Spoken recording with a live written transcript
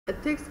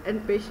Ethics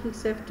and Patient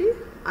Safety.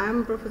 I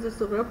am Professor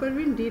Sughra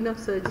Parveen, Dean of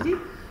Surgery,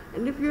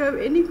 and if you have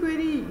any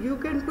query, you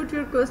can put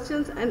your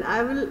questions and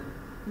I will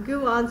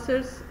give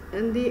answers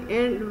in the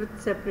end with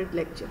separate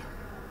lecture.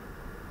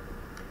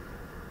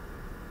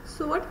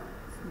 So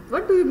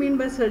what do you mean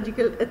by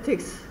surgical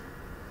ethics?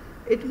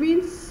 It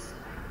means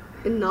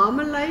in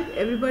normal life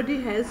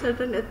everybody has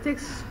certain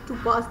ethics to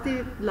pass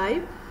the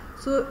life.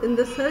 So in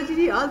the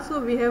surgery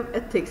also we have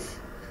ethics.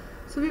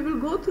 So we will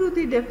go through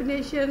the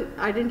definition,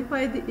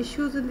 identify the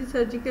issues in the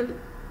surgical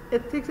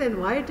ethics and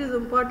why it is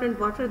important,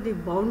 what are the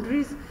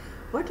boundaries,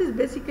 what is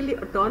basically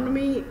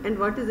autonomy and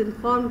what is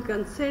informed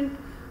consent,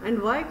 and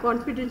why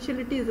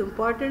confidentiality is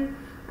important,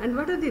 and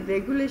what are the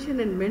regulation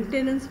and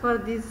maintenance for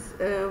these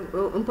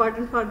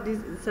important for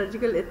these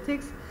surgical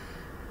ethics,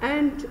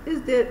 and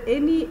is there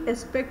any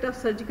aspect of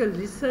surgical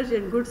research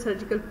and good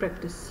surgical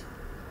practice.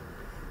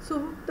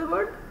 So the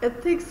word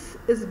ethics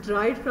is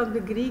derived from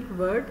the Greek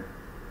word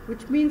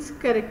which means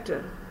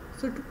character.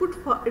 So to put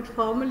it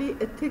formally,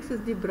 ethics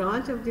is the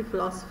branch of the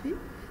philosophy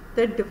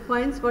that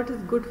defines what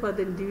is good for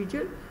the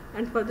individual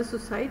and for the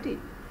society,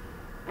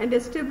 and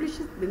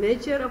establishes the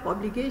nature of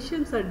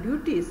obligations or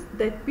duties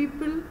that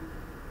people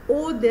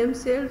owe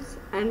themselves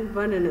and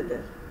one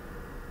another.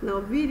 Now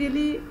we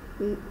really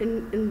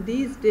in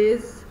these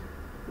days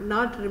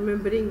not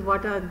remembering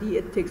what are the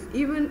ethics.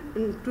 Even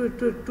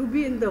to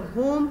be in the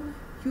home,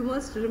 you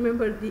must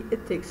remember the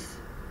ethics.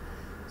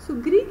 So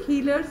Greek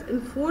healers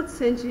in 4th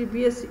century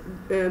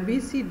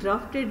BC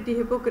drafted the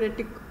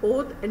Hippocratic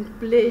Oath and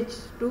pledged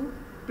to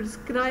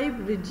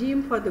prescribe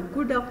regime for the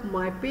good of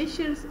my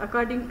patients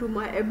according to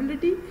my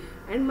ability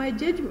and my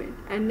judgment,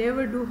 and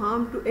never do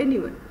harm to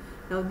anyone.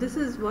 Now this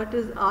is what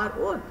is our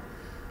oath.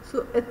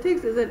 So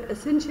ethics is an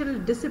essential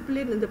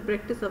discipline in the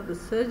practice of the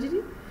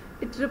surgery.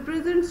 It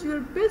represents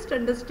your best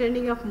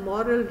understanding of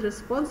moral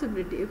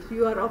responsibility. If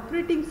you are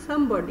operating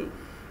somebody,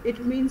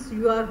 it means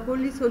you are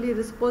wholly solely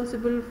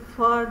responsible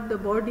for the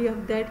body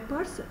of that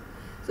person.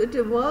 So it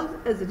evolves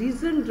as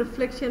reasoned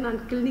reflection on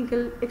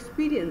clinical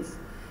experience.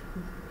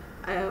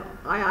 I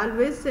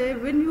always say,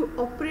 when you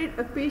operate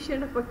a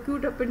patient of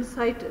acute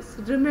appendicitis,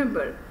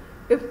 remember,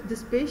 if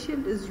this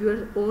patient is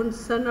your own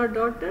son or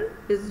daughter,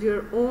 is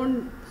your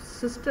own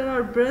sister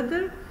or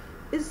brother,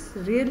 is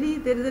really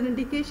there is an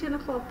indication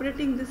of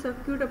operating this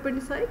acute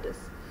appendicitis.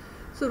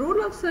 So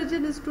role of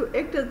surgeon is to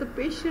act as the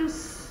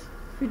patient's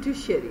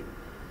fiduciary.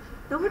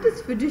 Now what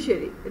is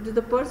fiduciary? It is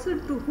the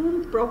person to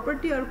whom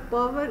property or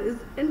power is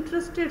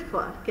entrusted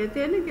for. कहते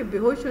हैं ना कि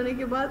बेहोश होने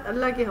के बाद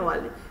अल्लाह के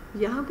हवाले,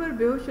 यहाँ पर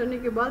बेहोश होने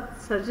के बाद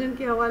सर्जन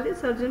के हवाले,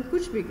 सर्जन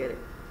कुछ भी करे.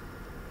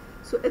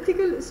 So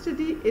ethical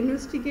study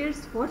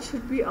investigates what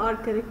should be our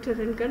character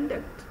and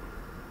conduct.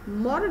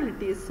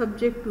 Morality is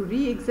subject to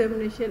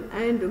re-examination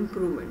and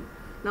improvement.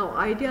 Now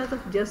ideas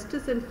of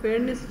justice and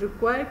fairness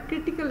require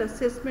critical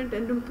assessment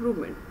and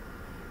improvement.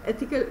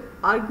 Ethical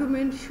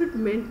argument should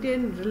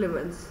maintain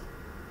relevance.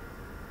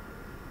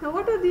 Now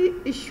what are the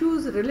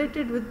issues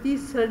related with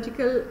these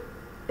surgical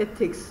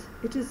ethics?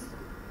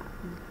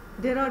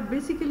 There are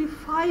basically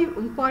 5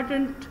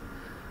 important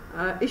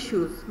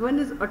issues. One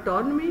is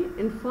autonomy,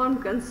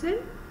 informed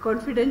consent,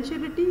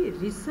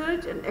 confidentiality,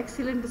 research and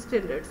excellent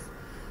standards.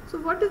 So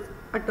what is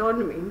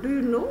autonomy? Do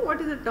you know what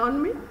is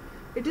autonomy?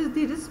 It is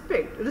the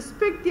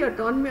respect the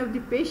autonomy of the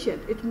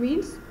patient. It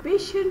means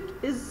patient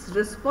is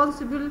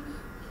responsible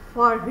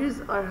for his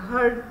or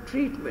her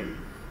treatment.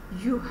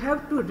 You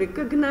have to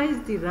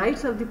recognize the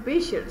rights of the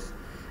patients.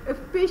 If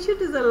patient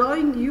is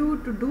allowing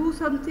you to do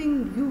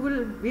something, you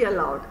will be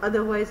allowed,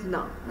 otherwise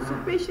no. So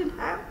patient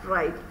have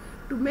right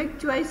to make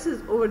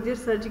choices over their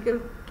surgical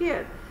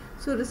care.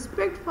 So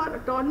respect for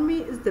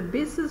autonomy is the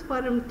basis for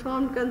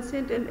informed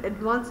consent and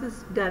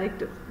advances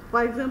directives.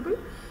 For example,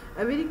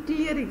 a very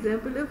clear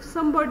example, if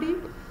somebody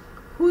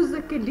who is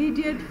a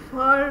candidate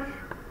for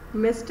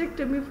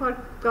mastectomy for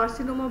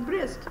carcinoma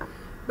breast,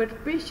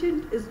 but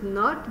patient is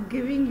not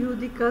giving you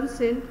the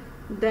consent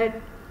that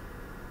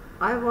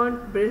I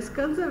want breast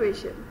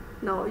conservation.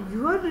 Now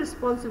your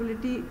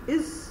responsibility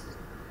is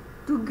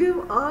to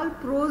give all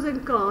pros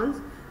and cons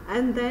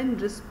and then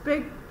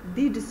respect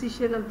the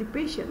decision of the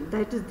patient.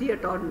 That is the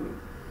autonomy.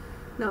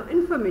 Now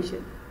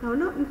information. Now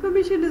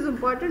information is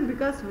important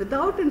because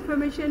without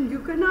information you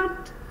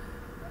cannot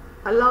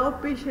allow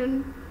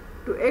patient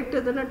to act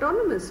as an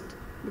autonomist,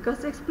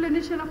 because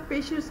explanation of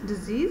patient's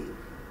disease,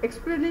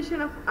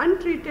 explanation of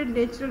untreated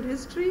natural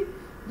history,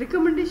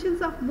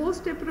 recommendations of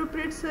most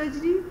appropriate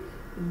surgery,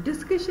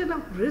 discussion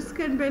of risk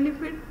and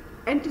benefit,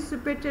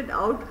 anticipated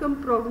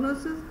outcome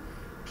prognosis,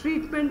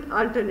 treatment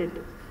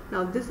alternatives.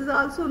 Now this is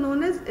also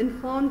known as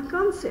informed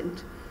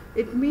consent.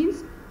 It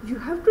means you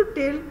have to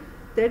tell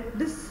that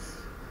this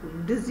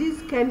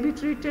disease can be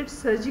treated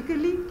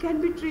surgically, can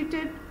be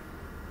treated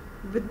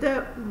with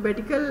the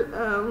medical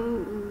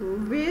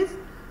ways.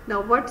 Now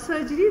what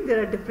surgery?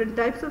 There are different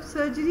types of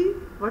surgery.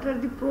 What are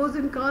the pros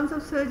and cons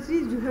of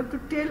surgeries? You have to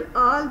tell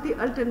all the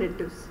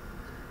alternatives.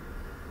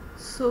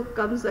 So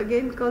comes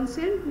again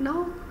consent.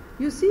 Now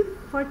you see,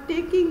 for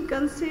taking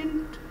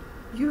consent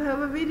you have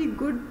a very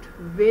good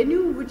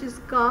venue which is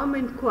calm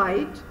and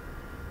quiet,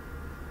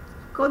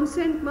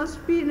 Consent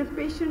must be in a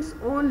patient's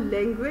own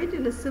language,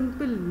 in a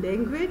simple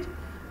language,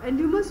 and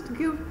you must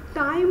give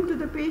time to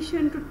the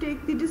patient to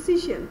take the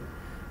decision.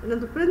 And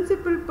the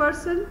principal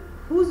person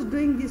who's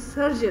doing the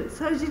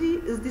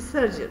surgery is the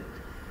surgeon.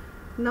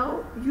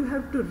 Now you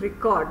have to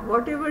record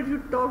whatever you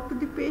talk to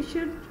the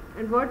patient,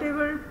 and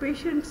whatever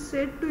patient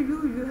said to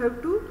you, you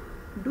have to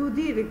do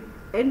the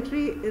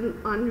entry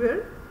on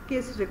your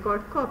case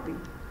record copy.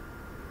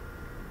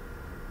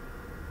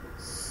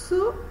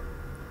 So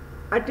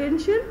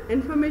attention,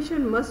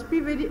 information must be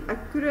very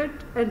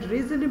accurate and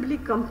reasonably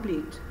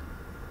complete.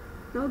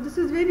 Now this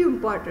is very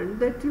important,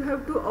 that you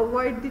have to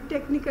avoid the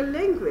technical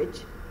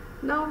language.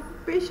 Now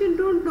patient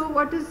don't know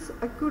what is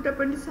acute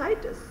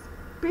appendicitis.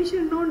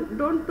 Patient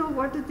don't know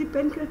what is the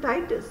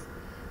pancreatitis.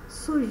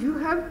 So you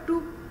have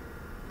to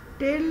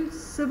tell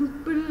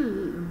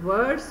simple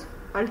words,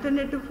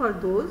 alternative for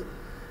those.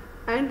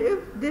 And if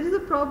there is a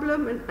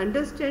problem in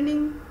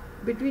understanding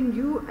between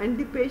you and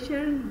the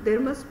patient, there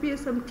must be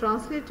some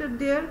translator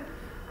there,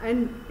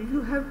 and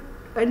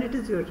it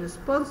is your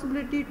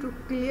responsibility to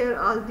clear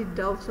all the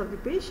doubts of the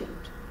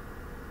patient.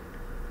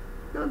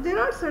 Now there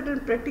are certain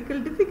practical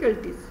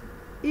difficulties.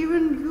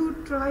 Even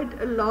you tried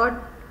a lot,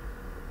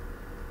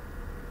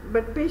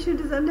 but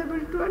patient is unable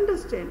to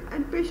understand,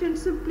 and patient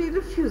simply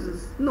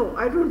refuses. No,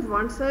 I don't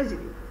want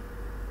surgery.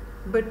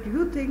 But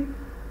you think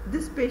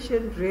this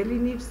patient really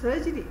needs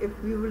surgery. If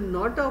we will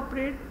not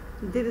operate,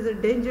 there is a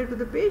danger to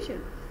the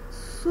patient.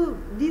 So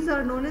these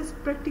are known as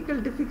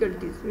practical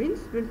difficulties. Means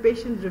when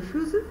patient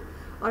refuses,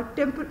 or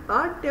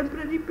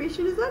temporary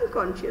patient is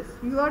unconscious.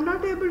 You are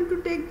not able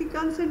to take the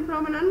consent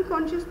from an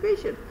unconscious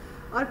patient.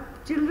 Or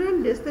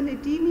children less than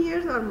 18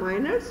 years or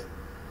minors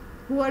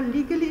who are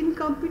legally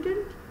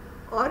incompetent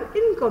or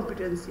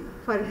incompetency.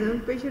 For example,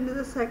 patient is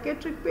a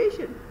psychiatric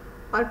patient,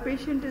 or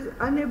patient is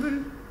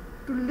unable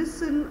to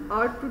listen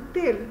or to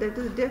tell, that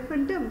is deaf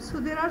and dumb. So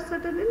there are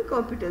certain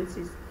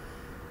incompetencies.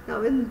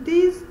 Now in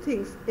these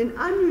things, in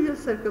unusual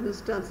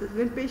circumstances,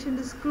 when patient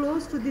is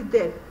close to the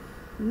death,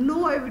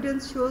 no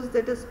evidence shows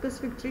that a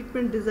specific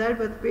treatment desired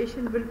by the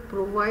patient will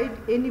provide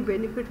any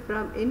benefit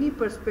from any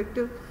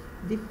perspective.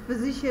 The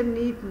physician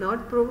need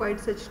not provide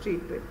such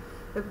treatment.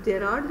 If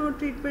there are no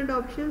treatment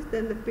options,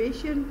 then the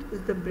patient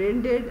is the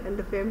brain dead and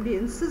the family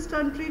insists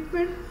on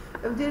treatment.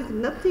 If there is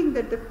nothing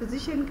that the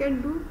physician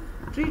can do,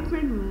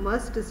 treatment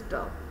must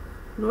stop.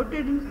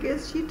 Noted in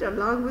case sheet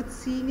along with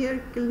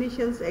senior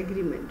clinician's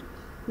agreement.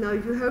 Now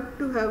you have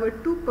to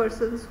have two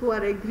persons who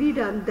are agreed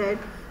on that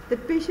the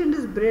patient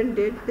is brain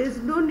dead, there is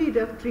no need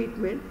of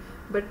treatment,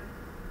 but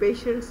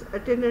patient's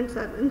attendants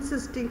are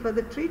insisting for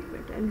the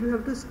treatment, and you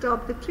have to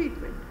stop the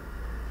treatment.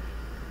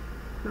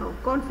 Now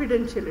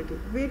confidentiality,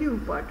 very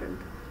important.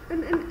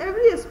 And in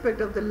every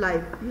aspect of the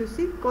life, you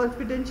see,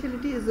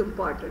 confidentiality is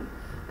important.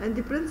 And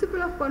the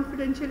principle of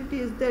confidentiality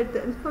is that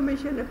the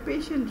information a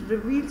patient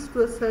reveals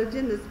to a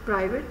surgeon is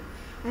private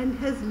and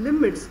has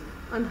limits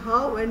on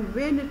how and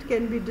when it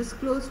can be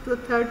disclosed to a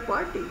third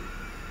party.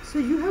 So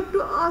you have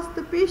to ask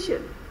the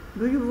patient,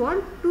 do you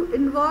want to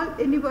involve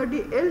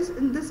anybody else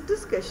in this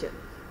discussion?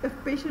 If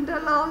patient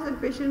allows and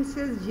patient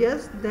says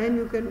yes, then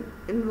you can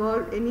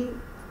involve any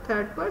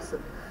third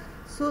person.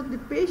 So the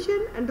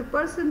patient and the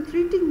person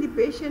treating the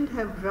patient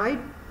have right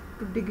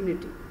to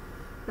dignity.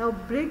 Now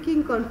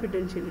breaking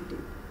confidentiality.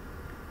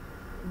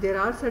 There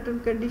are certain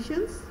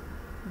conditions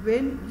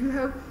when you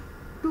have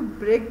to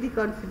break the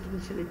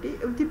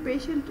confidentiality. If the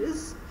patient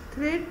is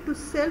threat to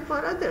self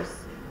or others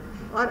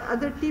or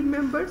other team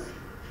members,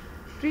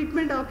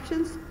 treatment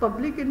options,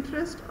 public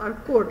interest or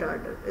court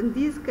order. In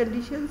these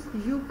conditions,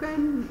 you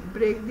can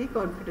break the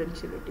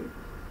confidentiality.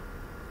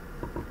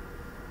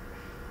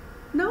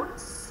 Now,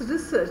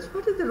 research.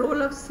 What is the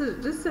role of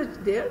research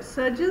there?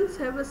 Surgeons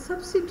have a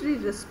subsidiary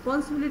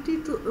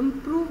responsibility to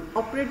improve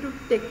operative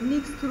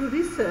techniques through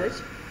research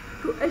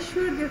to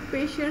assure their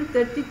patients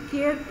that the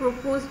care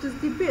proposed is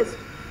the best.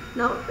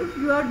 Now, if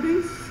you are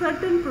doing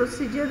certain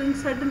procedure in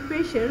certain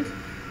patients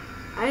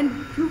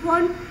and you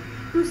want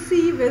to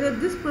see whether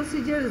this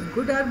procedure is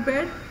good or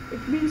bad,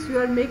 it means you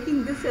are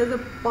making this as a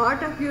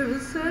part of your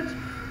research.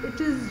 It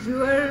is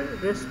your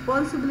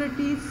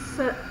responsibility,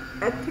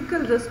 ethical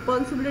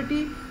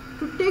responsibility,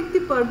 to take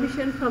the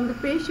permission from the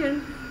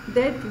patient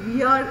that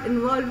we are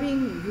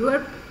involving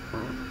your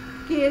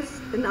case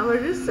in our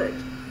research.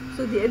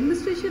 So the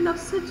administration of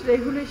such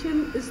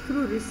regulation is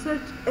through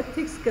Research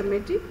Ethics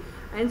Committee,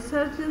 and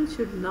surgeons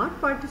should not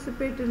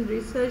participate in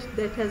research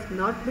that has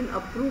not been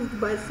approved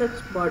by such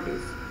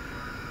bodies.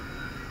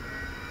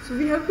 So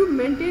we have to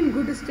maintain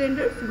good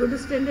standards. Good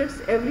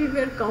standards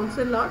everywhere counts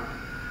a lot.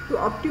 To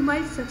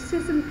optimize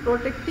success in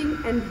protecting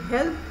and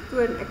health to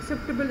an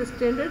acceptable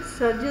standard,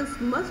 surgeons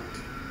must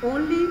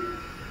only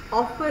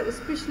offer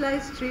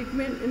specialized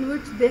treatment in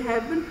which they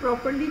have been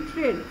properly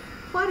trained.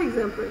 For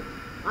example,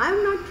 I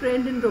am not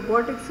trained in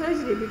robotic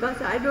surgery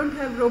because I don't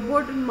have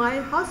robot in my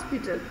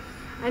hospital.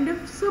 And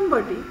if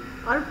somebody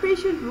or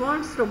patient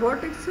wants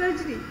robotic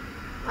surgery,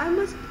 I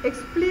must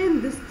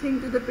explain this thing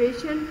to the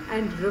patient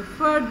and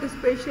refer this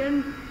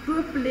patient to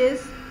a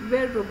place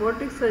where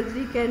robotic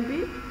surgery can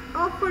be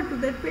offered to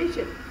that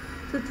patient.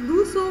 So to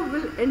do so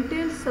will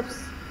entail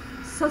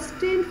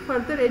sustained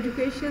further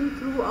education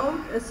throughout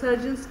a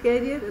surgeon's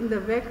career in the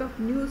wake of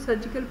new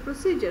surgical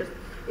procedures.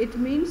 It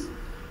means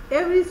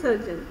every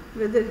surgeon,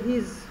 whether he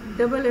is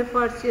double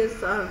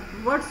FRCS or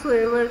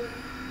whatsoever,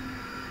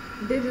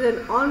 there is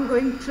an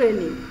ongoing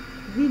training.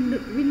 We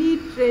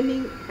need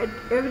training at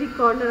every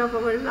corner of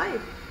our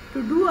life.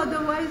 To do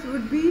otherwise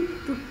would be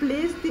to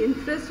place the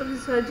interest of the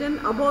surgeon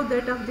above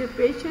that of the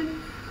patient,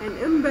 an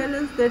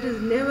imbalance that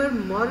is never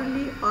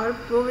morally or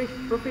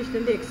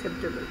professionally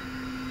acceptable.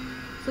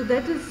 So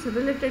that is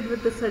related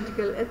with the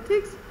surgical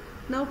ethics.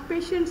 Now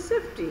patient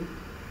safety.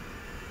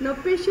 Now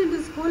patient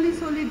is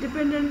solely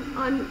dependent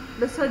on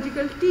the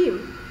surgical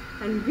team,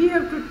 and we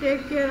have to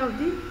take care of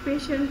the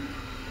patient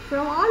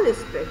from all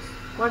aspects.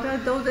 What are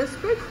those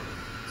aspects?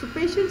 So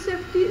patient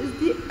safety is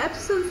the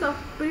absence of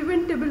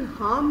preventable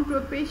harm to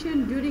a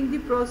patient during the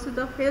process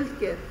of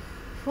healthcare.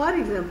 For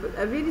example,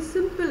 a very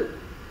simple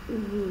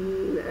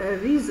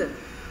reason.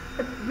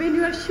 When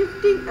you are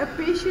shifting a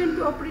patient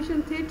to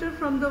operation theatre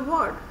from the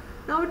ward,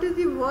 now it is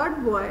the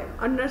ward boy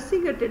or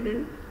nursing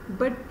attendant,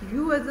 but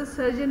you as a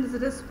surgeon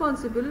is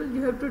responsible.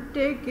 You have to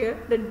take care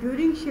that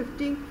during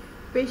shifting,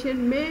 patient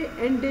may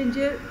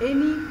endanger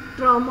any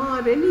trauma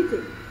or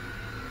anything.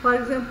 For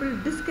example,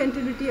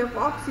 discontinuity of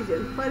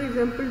oxygen. For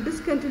example,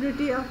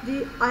 discontinuity of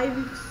the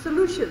IV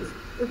solutions,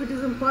 if it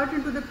is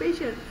important to the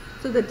patient.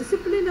 So the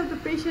discipline of the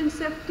patient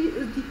safety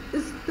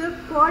is the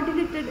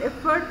coordinated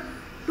effort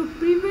to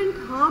prevent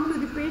harm to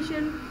the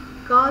patient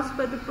caused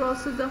by the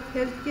process of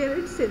healthcare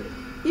itself.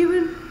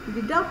 Even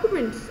the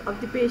documents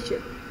of the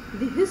patient,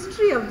 the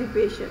history of the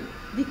patient,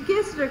 the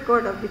case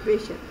record of the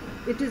patient,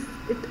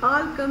 it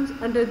all comes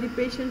under the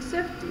patient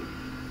safety.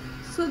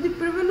 So the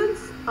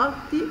prevalence of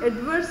the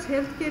adverse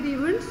healthcare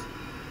events,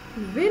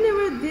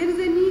 whenever there is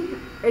any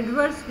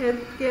adverse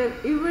healthcare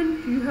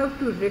event, you have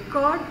to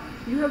record,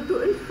 you have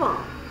to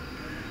inform.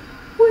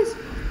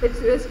 It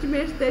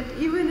estimates that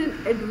even in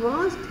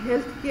advanced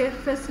healthcare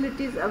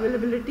facilities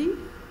availability,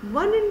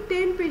 1 in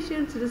 10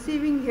 patients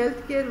receiving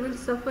healthcare will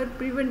suffer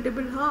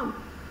preventable harm.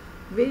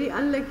 Very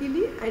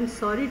unluckily, and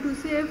sorry to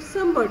say, if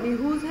somebody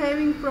who is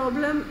having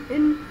problem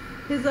in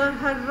his or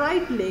her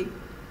right leg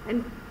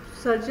and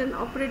surgeon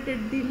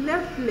operated the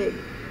left leg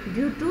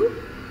due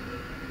to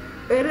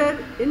error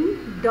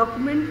in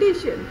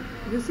documentation,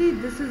 you see,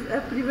 this is a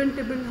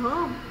preventable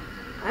harm,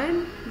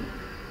 and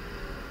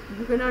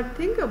you cannot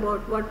think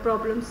about what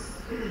problems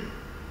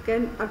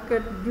can occur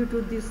due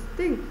to this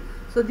thing.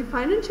 So the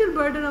financial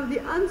burden of the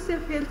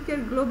unsafe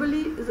healthcare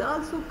globally is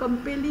also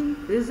compelling,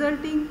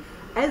 resulting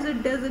as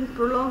it does in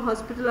prolonged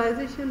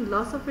hospitalization,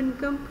 loss of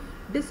income,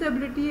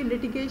 disability,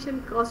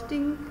 litigation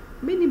costing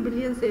many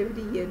billions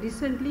every year.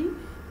 Recently,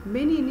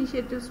 many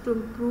initiatives to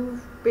improve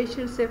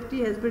patient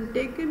safety has been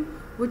taken,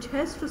 which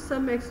has to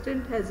some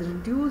extent has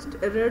reduced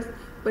errors,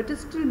 but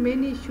still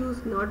many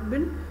issues not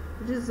been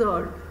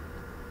resolved.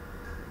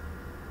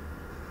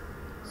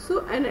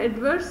 So an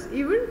adverse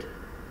event,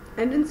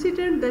 an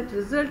incident that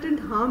resulted in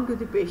harm to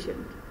the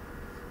patient,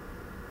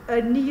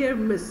 a near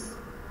miss,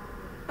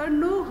 a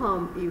no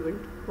harm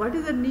event. What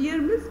is a near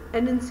miss?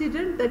 An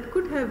incident that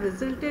could have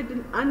resulted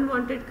in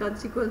unwanted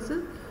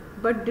consequences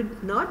but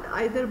did not,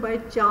 either by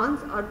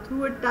chance or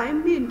through a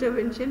timely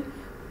intervention,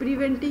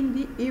 preventing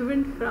the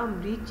event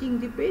from reaching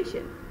the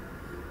patient.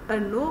 A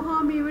no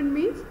harm event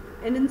means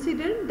an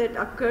incident that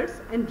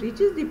occurs and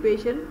reaches the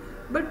patient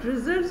but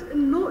results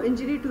in no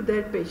injury to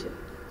that patient.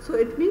 So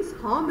it means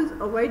harm is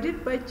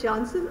avoided by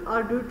chances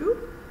or due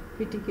to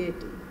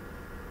mitigating.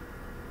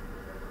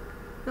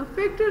 Now,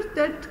 factors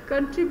that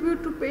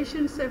contribute to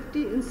patient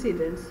safety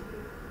incidents.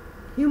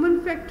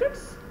 Human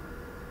factors.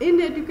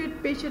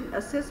 Inadequate patient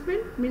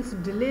assessment means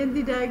delay in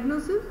the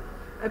diagnosis.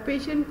 A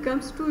patient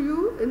comes to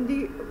you in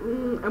the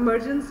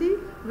emergency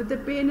with the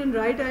pain in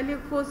right iliac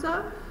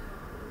fossa.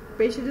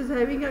 Patient is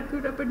having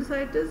acute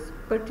appendicitis,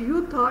 but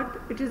you thought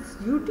it is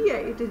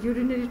UTI, it is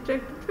urinary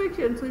tract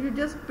infection. So you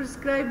just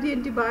prescribe the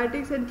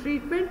antibiotics and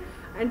treatment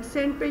and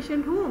send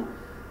patient home.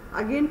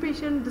 Again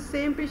the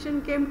same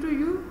patient came to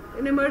you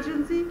in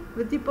emergency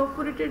with the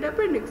perforated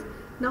appendix.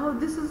 Now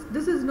this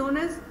is known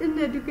as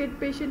inadequate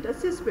patient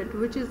assessment,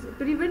 which is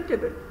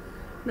preventable.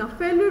 Now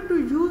failure to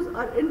use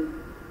or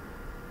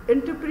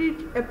interpret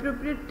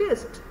appropriate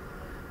test.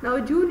 Now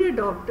a junior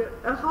doctor,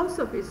 a house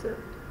officer,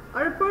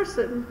 or a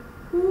person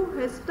who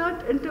has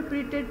not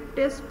interpreted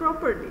test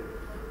properly,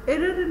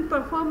 error in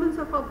performance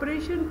of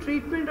operation,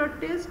 treatment or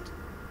test,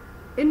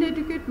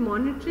 inadequate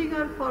monitoring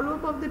or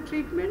follow-up of the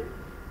treatment,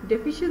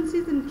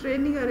 deficiencies in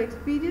training or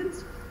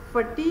experience,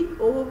 fatigue,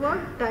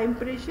 overwork, time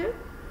pressure,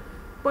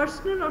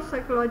 personal or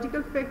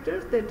psychological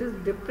factors, that is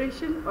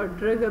depression or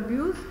drug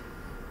abuse,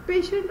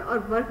 patient or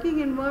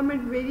working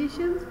environment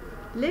variations,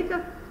 lack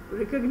of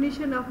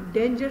recognition of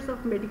dangers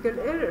of medical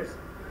errors.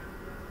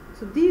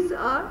 So these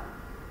are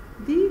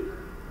the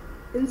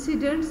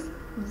incidents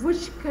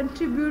which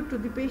contribute to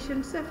the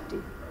patient safety.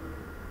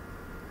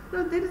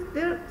 Now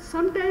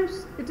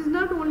sometimes it is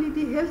not only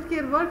the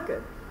healthcare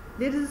worker,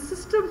 there is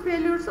system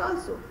failures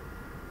also.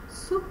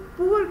 So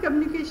poor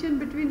communication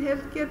between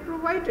healthcare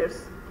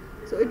providers.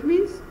 So it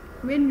means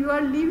when you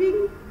are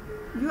leaving,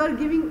 you are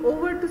giving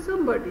over to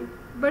somebody,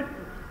 but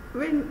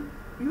when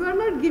you are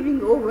not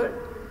giving over,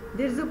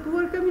 there is a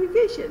poor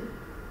communication,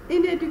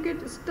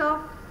 inadequate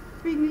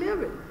staffing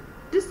level,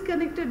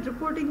 disconnected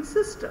reporting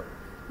system,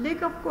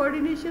 lack of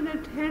coordination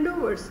at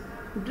handovers,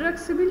 drug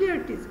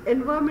similarities,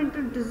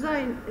 environmental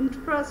design,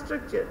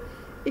 infrastructure,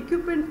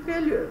 equipment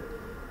failure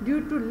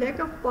due to lack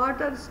of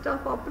part or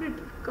staff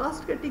operator,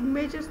 cost cutting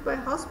measures by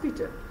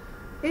hospital,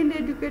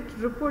 inadequate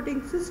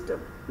reporting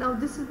system. Now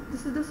this is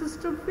the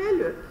system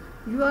failure.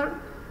 You are,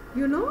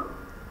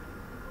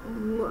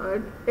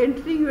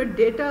 entering your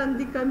data on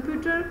the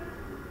computer,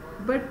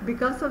 but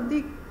because of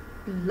the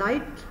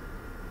light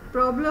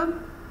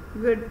problem,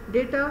 your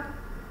data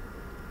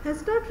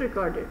has not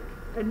recorded,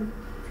 and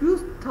you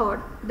thought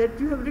that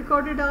you have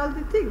recorded all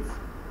the things.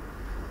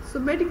 So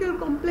medical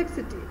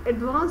complexity,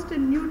 advanced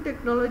and new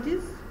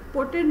technologies,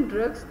 potent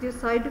drugs, their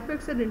side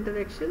effects and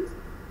interactions,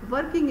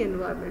 working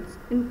environments,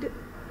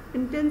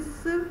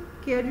 intensive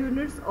care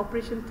units,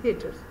 operation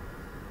theatres.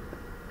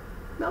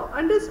 Now,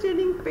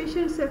 understanding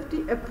patient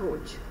safety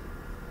approach.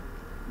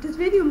 It is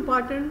very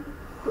important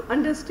to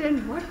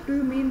understand what do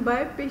you mean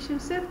by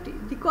patient safety.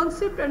 The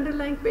concept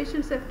underlying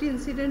patient safety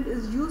incident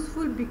is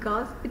useful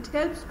because it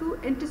helps to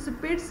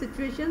anticipate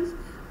situations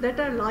that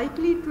are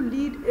likely to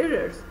lead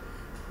errors.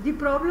 The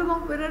problem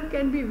of error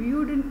can be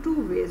viewed in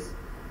two ways.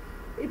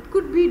 It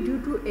could be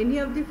due to any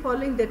of the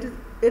following, that is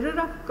error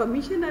of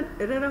commission and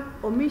error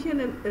of omission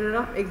and error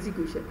of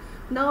execution.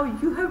 Now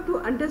you have to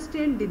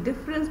understand the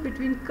difference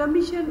between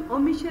commission,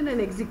 omission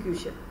and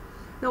execution.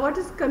 Now what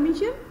is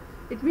commission?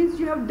 It means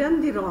you have done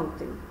the wrong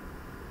thing.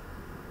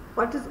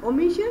 What is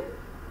omission?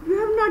 You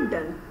have not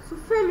done. So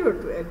failure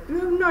to act. You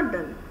have not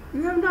done.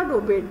 You have not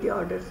obeyed the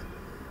orders.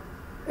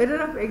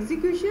 Error of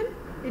execution,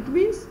 it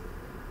means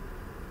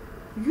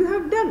you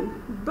have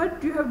done,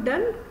 but you have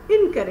done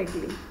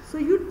incorrectly. So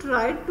you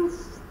tried to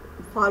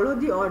follow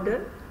the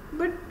order,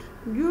 but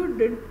you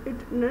did it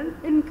in an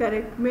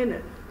incorrect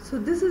manner. So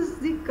this is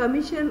the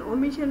commission,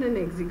 omission and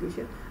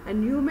execution.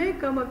 And you may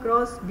come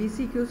across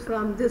BCQs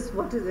from this,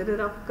 what is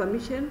error of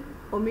commission,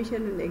 omission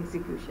and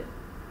execution,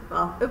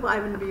 if I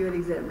will be your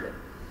examiner.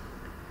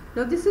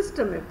 Now the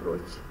system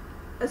approach.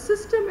 A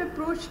system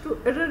approach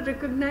to error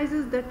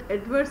recognizes that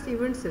adverse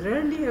events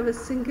rarely have a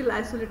single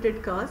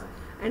isolated cause,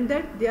 and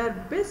that they are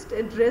best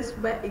addressed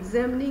by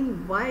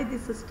examining why the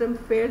system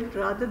failed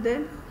rather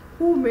than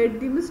who made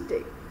the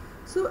mistake.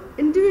 So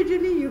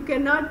individually you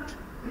cannot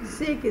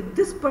say that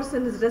this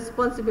person is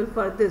responsible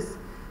for this.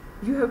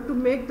 You have to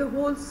make the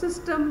whole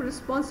system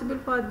responsible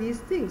for these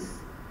things.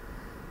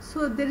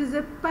 So there is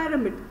a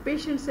pyramid,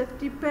 patient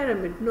safety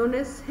pyramid, known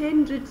as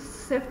Heinrich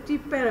safety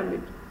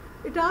pyramid.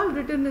 It all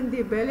written in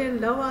the Belly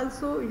and Love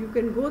also. You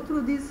can go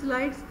through these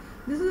slides.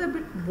 This is a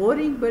bit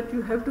boring, but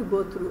you have to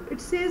go through. It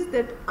says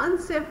that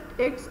unsafe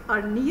acts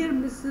or near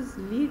misses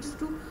leads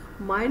to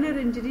minor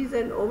injuries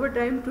and over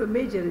time to a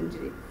major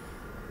injury.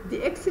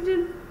 The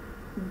accident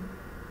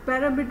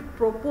pyramid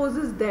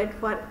proposes that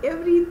for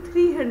every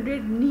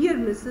 300 near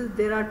misses,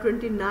 there are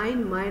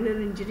 29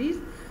 minor injuries.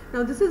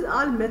 Now this is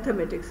all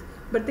mathematics,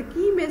 but the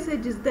key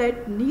message is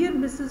that near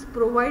misses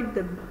provide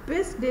the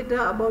best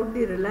data about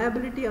the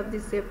reliability of the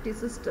safety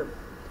system.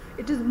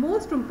 It is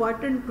most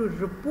important to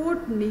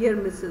report near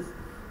misses.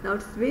 Now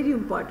it's very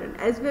important,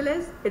 as well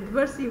as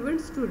adverse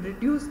events to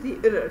reduce the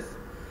errors.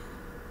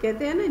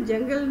 कहते हैं ना,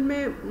 जंगल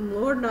में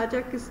मोर नाचा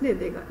किसने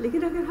देगा,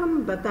 लेकिन अगर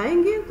हम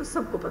बताएंगे तो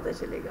सबको पता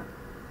चलेगा.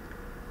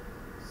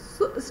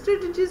 So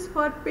strategies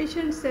for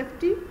patient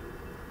safety.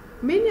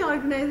 Many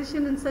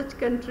organizations in such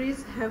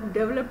countries have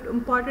developed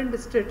important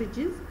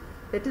strategies,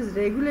 that is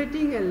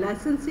regulating and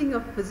licensing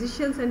of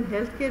physicians and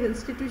healthcare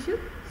institutions,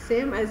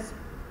 same as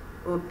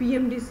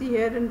PMDC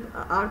here in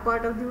our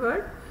part of the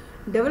world,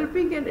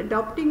 developing and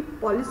adopting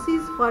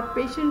policies for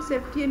patient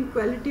safety and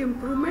quality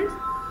improvements,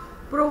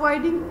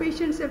 providing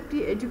patient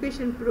safety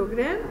education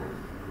program,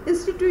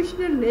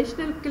 institutional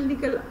national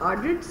clinical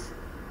audits,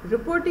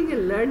 reporting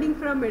and learning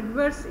from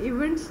adverse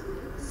events,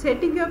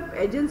 setting up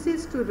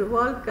agencies to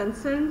resolve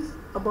concerns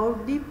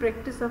about the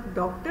practice of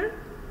doctor.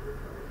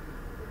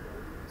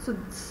 So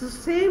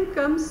same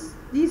comes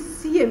these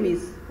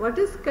CMEs. What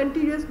is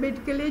continuous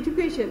medical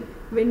education?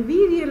 When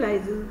we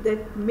realize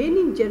that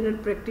many general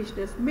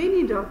practitioners,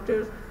 many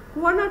doctors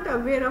who are not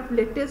aware of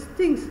latest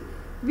things,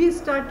 we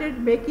started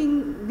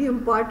making the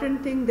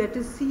important thing, that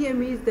is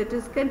CMEs, that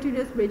is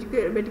continuous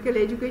medical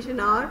education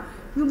hour.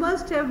 You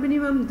must have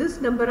minimum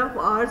this number of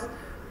hours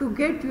to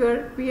get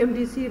your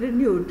PMDC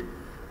renewed.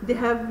 They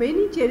have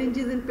many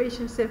challenges in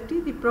patient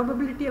safety. The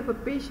probability of a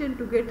patient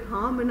to get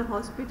harm in a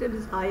hospital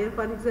is higher.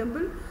 For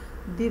example,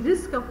 the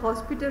risk of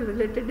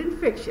hospital-related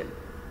infection,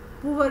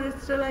 poor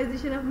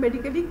sterilization of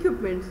medical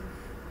equipments,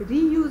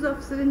 reuse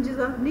of syringes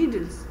or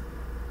needles.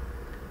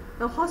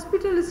 Now,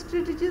 hospital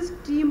strategies,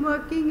 team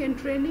working and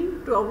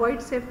training to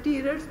avoid safety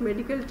errors.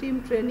 Medical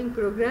team training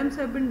programs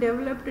have been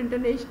developed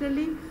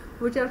internationally,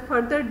 which are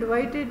further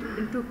divided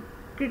into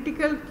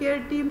critical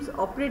care teams,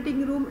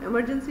 operating room,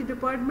 emergency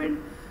department.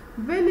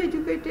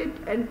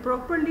 Well-educated and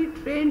properly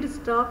trained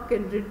staff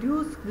can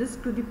reduce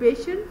risk to the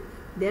patient,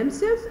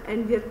 themselves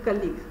and their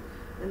colleagues.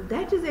 And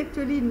that is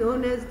actually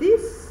known as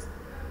this.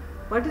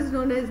 What is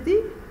known as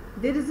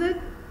there is a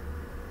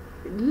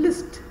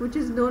list which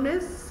is known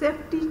as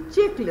safety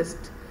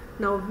checklist.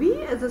 Now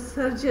we as a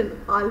surgeon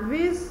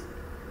always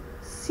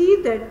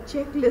see that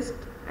checklist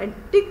and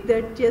tick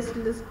that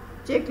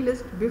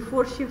checklist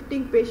before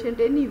shifting patient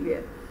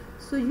anywhere.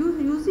 So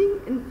using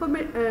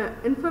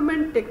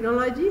information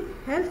technology,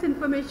 health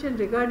information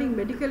regarding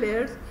medical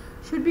errors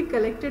should be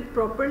collected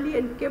properly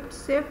and kept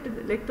safe in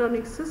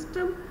electronic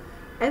system,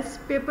 as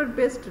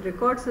paper-based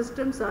record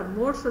systems are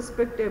more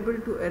susceptible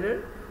to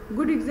error.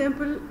 Good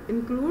example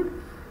include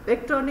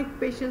electronic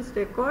patients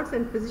records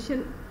and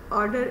physician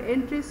order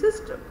entry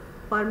system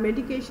for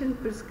medication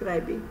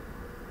prescribing.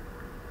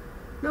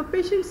 Now,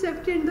 patient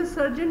safety and the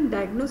surgeon,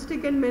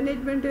 diagnostic and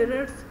management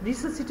errors,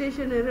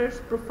 resuscitation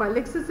errors,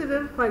 prophylaxis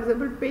error. For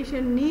example,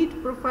 patient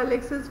need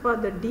prophylaxis for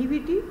the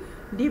DVT,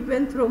 deep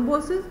vein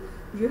thrombosis.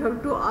 You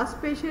have to ask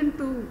patient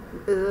to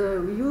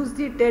use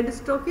the TED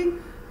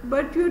stocking,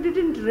 but you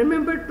didn't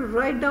remember to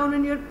write down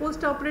in your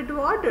post-operative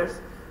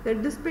orders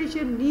that this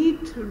patient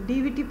need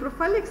DVT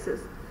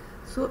prophylaxis.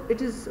 So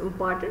it is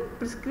important.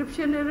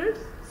 Prescription errors,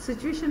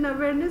 situation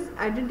awareness,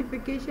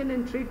 identification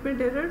and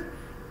treatment errors,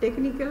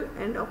 technical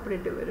and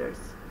operative errors.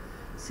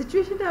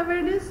 Situation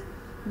awareness,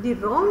 the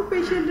wrong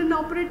patient in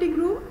operating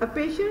room, a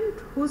patient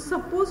who is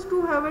supposed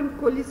to have a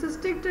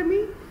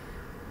cholecystectomy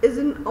is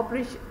in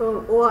operation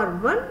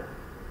OR1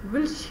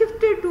 will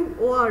shift it to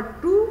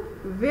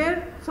OR2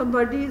 where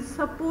somebody is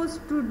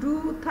supposed to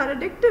do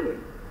thyroidectomy.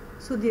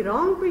 So the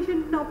wrong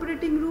patient in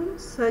operating room,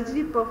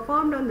 surgery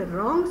performed on the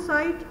wrong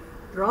site,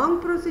 wrong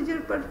procedure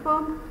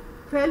performed,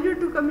 failure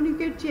to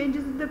communicate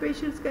changes in the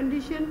patient's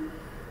condition,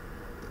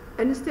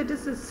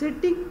 anesthetist is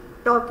sitting,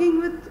 talking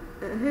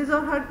with his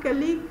or her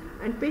colleague,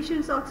 and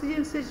patient's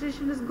oxygen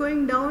saturation is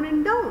going down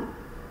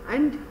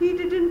and he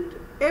didn't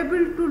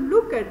able to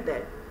look at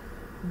that.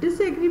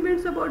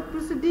 Disagreements about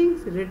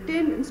proceedings,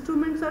 retained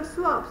instruments or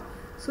swabs.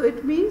 So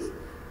it means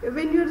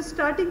when you are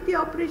starting the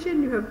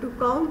operation, you have to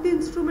count the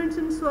instruments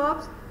and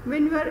swabs.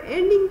 When you are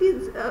ending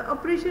the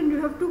operation,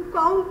 you have to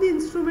count the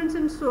instruments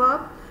and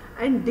swab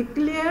and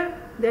declare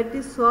that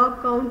the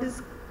swab count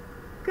is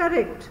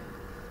correct.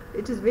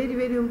 It is very,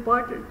 very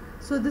important.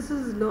 So this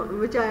is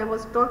which I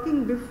was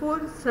talking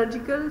before,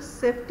 surgical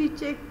safety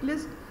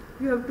checklist.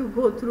 You have to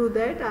go through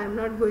that. I am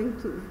not going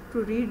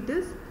to read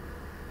this.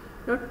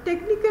 Now,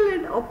 technical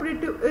and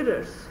operative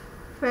errors.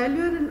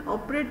 Failure in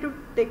operative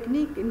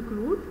technique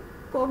include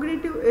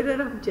cognitive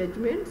error of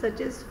judgment,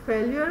 such as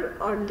failure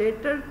or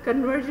later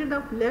conversion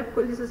of lap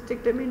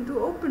cholecystectomy into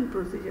open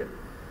procedure.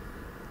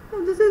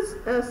 Now, this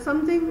is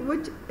something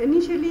which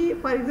initially,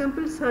 for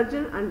example,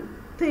 surgeon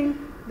think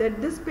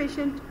that this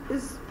patient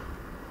is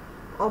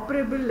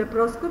operable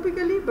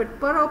laparoscopically, but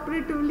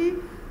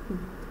peroperatively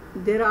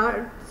there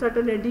are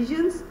certain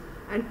adhesions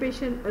and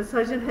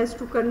surgeon has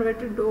to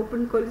convert it to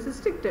open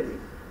cholecystectomy.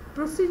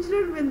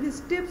 Procedural when the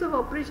steps of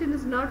operation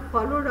is not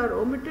followed or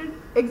omitted.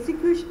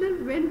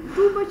 Executional when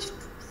too much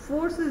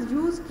force is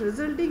used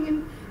resulting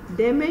in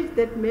damage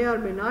that may or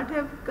may not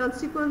have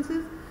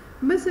consequences.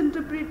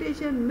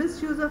 Misinterpretation,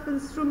 misuse of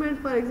instrument.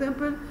 For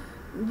example,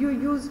 you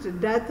used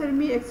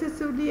diathermy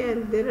excessively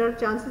and there are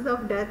chances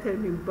of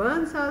diathermy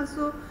burns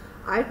also,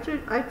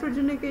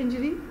 iatrogenic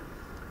injury.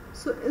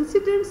 So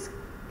incidents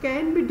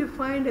can be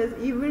defined as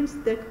events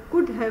that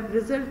could have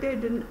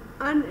resulted in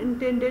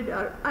unintended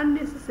or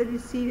unnecessary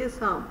serious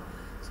harm.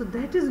 So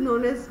that is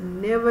known as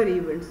never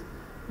events.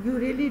 You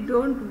really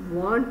don't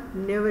want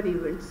never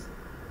events.